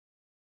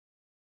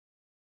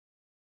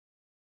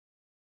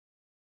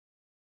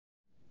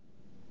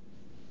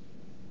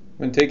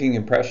When taking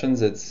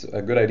impressions, it's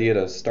a good idea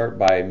to start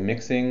by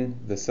mixing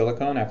the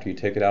silicone after you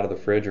take it out of the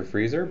fridge or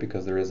freezer,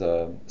 because there is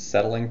a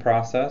settling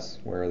process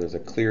where there's a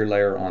clear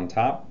layer on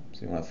top.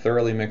 So you want to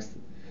thoroughly mix,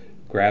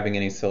 grabbing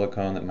any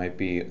silicone that might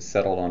be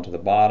settled onto the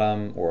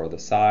bottom or the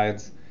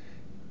sides,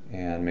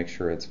 and make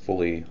sure it's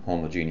fully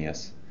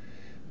homogeneous.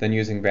 Then,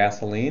 using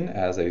Vaseline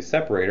as a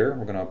separator,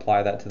 we're going to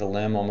apply that to the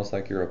limb almost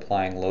like you're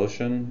applying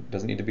lotion. It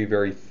doesn't need to be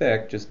very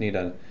thick, just need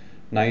a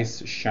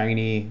nice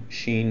shiny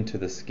sheen to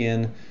the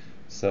skin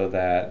so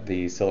that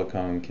the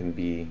silicone can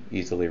be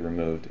easily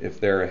removed. If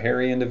they're a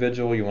hairy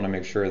individual, you want to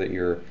make sure that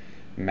you're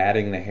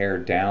matting the hair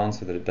down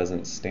so that it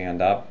doesn't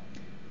stand up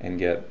and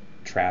get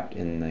trapped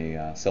in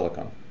the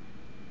silicone.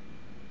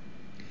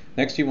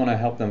 Next, you want to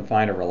help them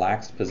find a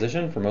relaxed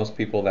position. For most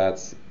people,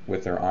 that's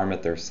with their arm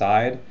at their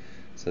side.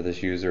 So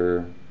this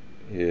user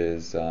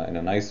is in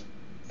a nice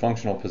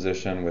functional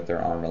position with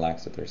their arm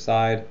relaxed at their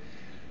side.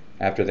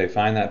 After they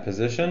find that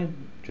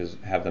position,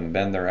 just have them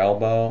bend their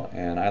elbow,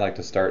 and I like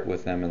to start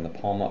with them in the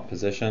palm up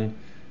position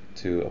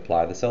to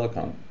apply the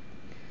silicone.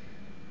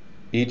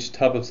 Each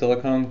tub of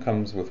silicone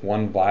comes with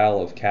 1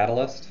 vial of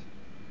catalyst.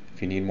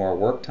 If you need more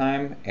work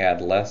time,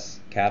 add less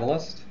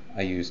catalyst.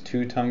 I use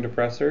 2 tongue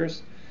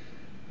depressors,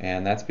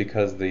 and that's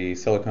because the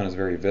silicone is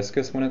very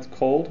viscous when it's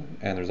cold,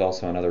 and there's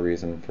also another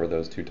reason for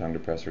those 2 tongue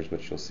depressors,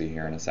 which you'll see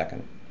here in a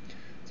second.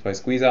 So I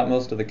squeeze out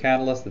most of the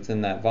catalyst that's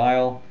in that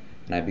vial,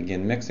 and I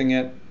begin mixing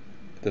it.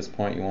 At this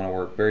point, you want to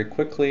work very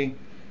quickly.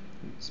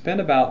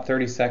 Spend about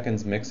 30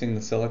 seconds mixing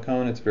the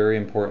silicone. It's very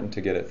important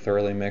to get it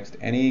thoroughly mixed.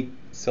 Any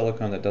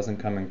silicone that doesn't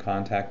come in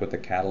contact with the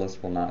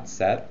catalyst will not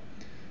set,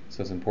 so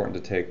it's important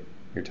to take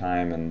your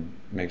time and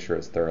make sure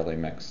it's thoroughly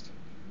mixed.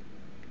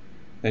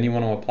 Then you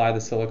want to apply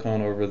the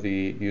silicone over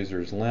the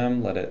user's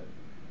limb, let it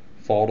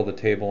fall to the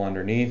table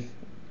underneath.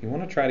 You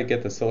want to try to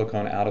get the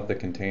silicone out of the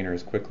container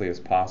as quickly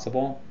as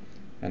possible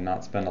and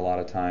not spend a lot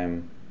of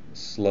time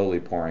slowly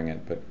pouring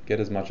it, but get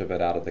as much of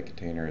it out of the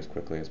container as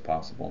quickly as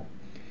possible.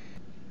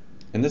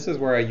 And this is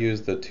where I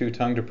use the 2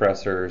 tongue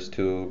depressors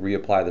to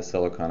reapply the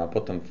silicone. I'll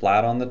put them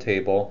flat on the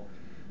table,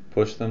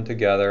 push them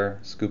together,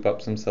 scoop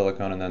up some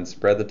silicone, and then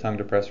spread the tongue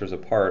depressors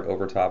apart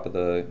over top of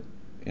the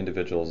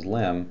individual's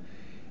limb,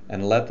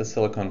 and let the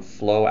silicone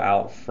flow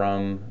out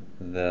from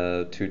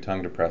the 2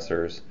 tongue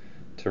depressors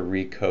to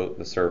recoat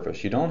the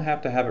surface. You don't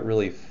have to have it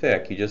really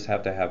thick, you just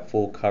have to have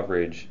full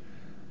coverage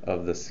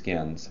of the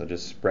skin. So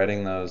just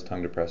spreading those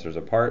tongue depressors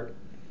apart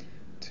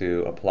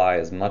to apply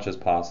as much as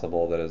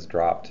possible that is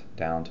dropped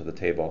down to the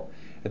table.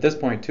 At this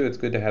point too, it's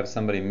good to have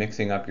somebody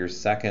mixing up your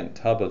second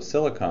tub of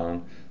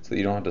silicone so that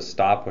you don't have to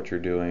stop what you're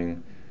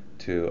doing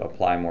to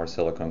apply more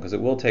silicone, because it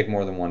will take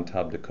more than 1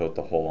 tub to coat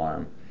the whole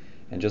arm.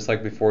 And just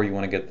like before, you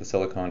want to get the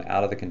silicone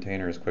out of the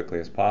container as quickly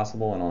as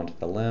possible and onto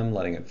the limb,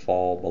 letting it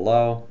fall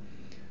below.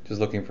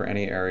 Just looking for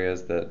any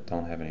areas that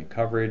don't have any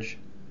coverage,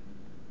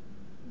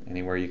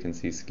 anywhere you can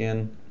see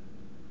skin.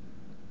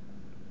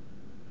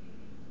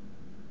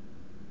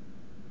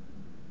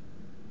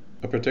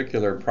 A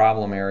particular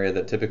problem area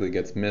that typically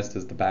gets missed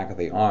is the back of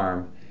the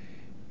arm,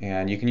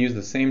 and you can use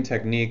the same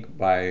technique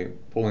by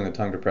pulling the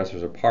tongue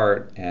depressors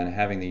apart and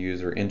having the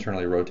user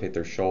internally rotate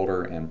their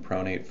shoulder and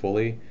pronate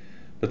fully.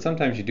 But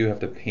sometimes you do have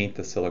to paint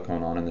the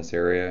silicone on in this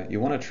area. You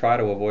want to try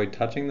to avoid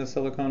touching the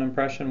silicone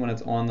impression when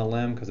it's on the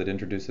limb, because it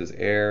introduces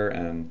air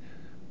and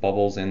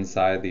bubbles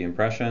inside the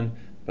impression,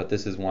 but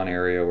this is one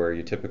area where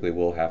you typically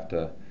will have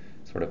to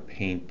sort of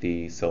paint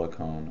the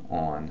silicone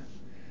on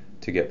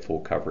to get full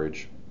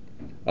coverage.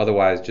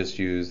 Otherwise, just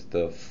use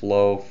the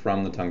flow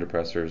from the tongue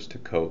depressors to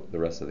coat the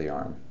rest of the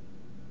arm.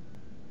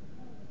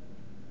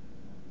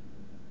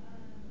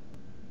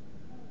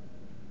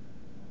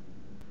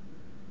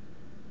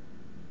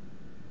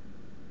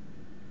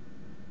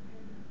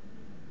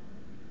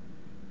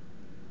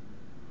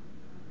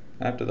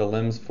 After the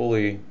limb's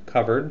fully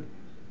covered,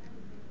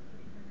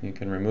 you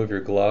can remove your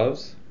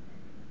gloves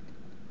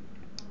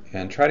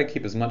and try to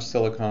keep as much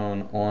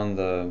silicone on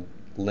the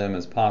limb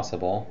as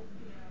possible.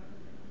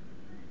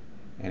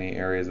 Any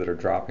areas that are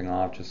dropping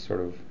off, just sort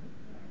of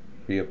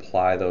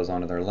reapply those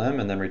onto their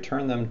limb and then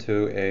return them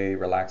to a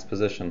relaxed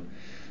position.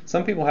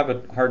 Some people have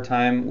a hard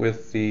time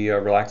with the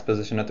relaxed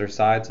position at their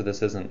side, so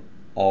this isn't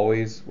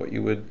always what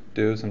you would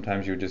do.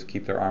 Sometimes you would just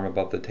keep their arm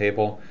above the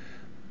table,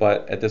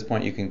 but at this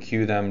point you can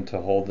cue them to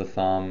hold the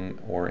thumb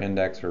or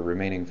index or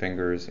remaining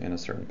fingers in a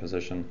certain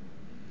position.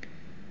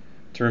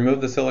 To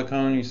remove the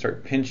silicone, you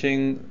start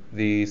pinching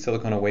the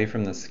silicone away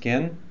from the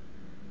skin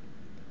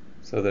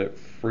so that it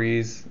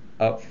frees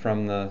up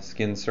from the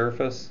skin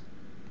surface,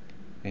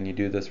 and you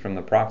do this from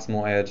the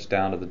proximal edge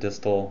down to the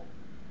distal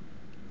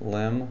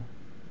limb.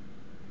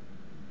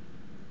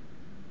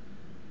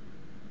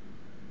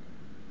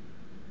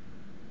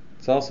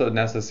 It's also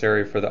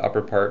necessary for the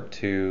upper part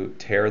to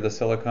tear the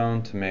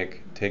silicone to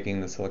make taking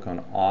the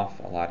silicone off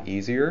a lot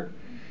easier.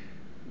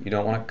 You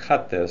don't want to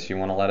cut this, you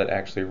want to let it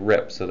actually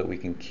rip so that we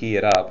can key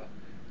it up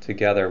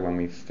together when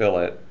we fill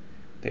it.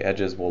 The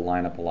edges will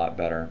line up a lot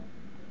better.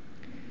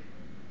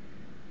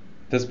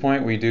 this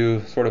point we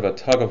do sort of a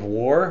tug of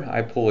war.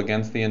 I pull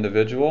against the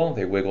individual,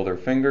 they wiggle their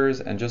fingers,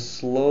 and just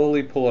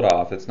slowly pull it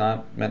off. It's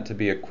not meant to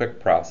be a quick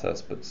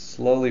process, but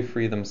slowly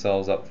free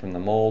themselves up from the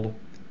mold.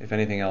 If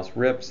anything else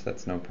rips,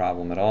 that's no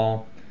problem at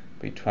all.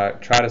 We try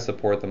to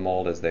support the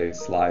mold as they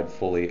slide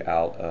fully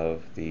out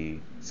of the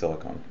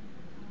silicone.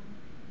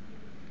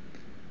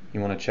 You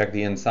want to check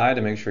the inside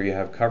to make sure you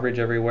have coverage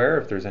everywhere.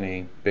 If there's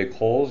any big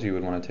holes, you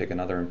would want to take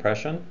another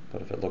impression,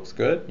 but if it looks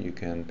good, you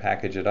can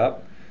package it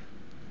up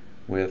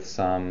with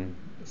some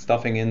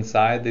stuffing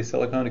inside the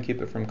silicone to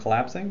keep it from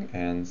collapsing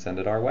and send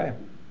it our way.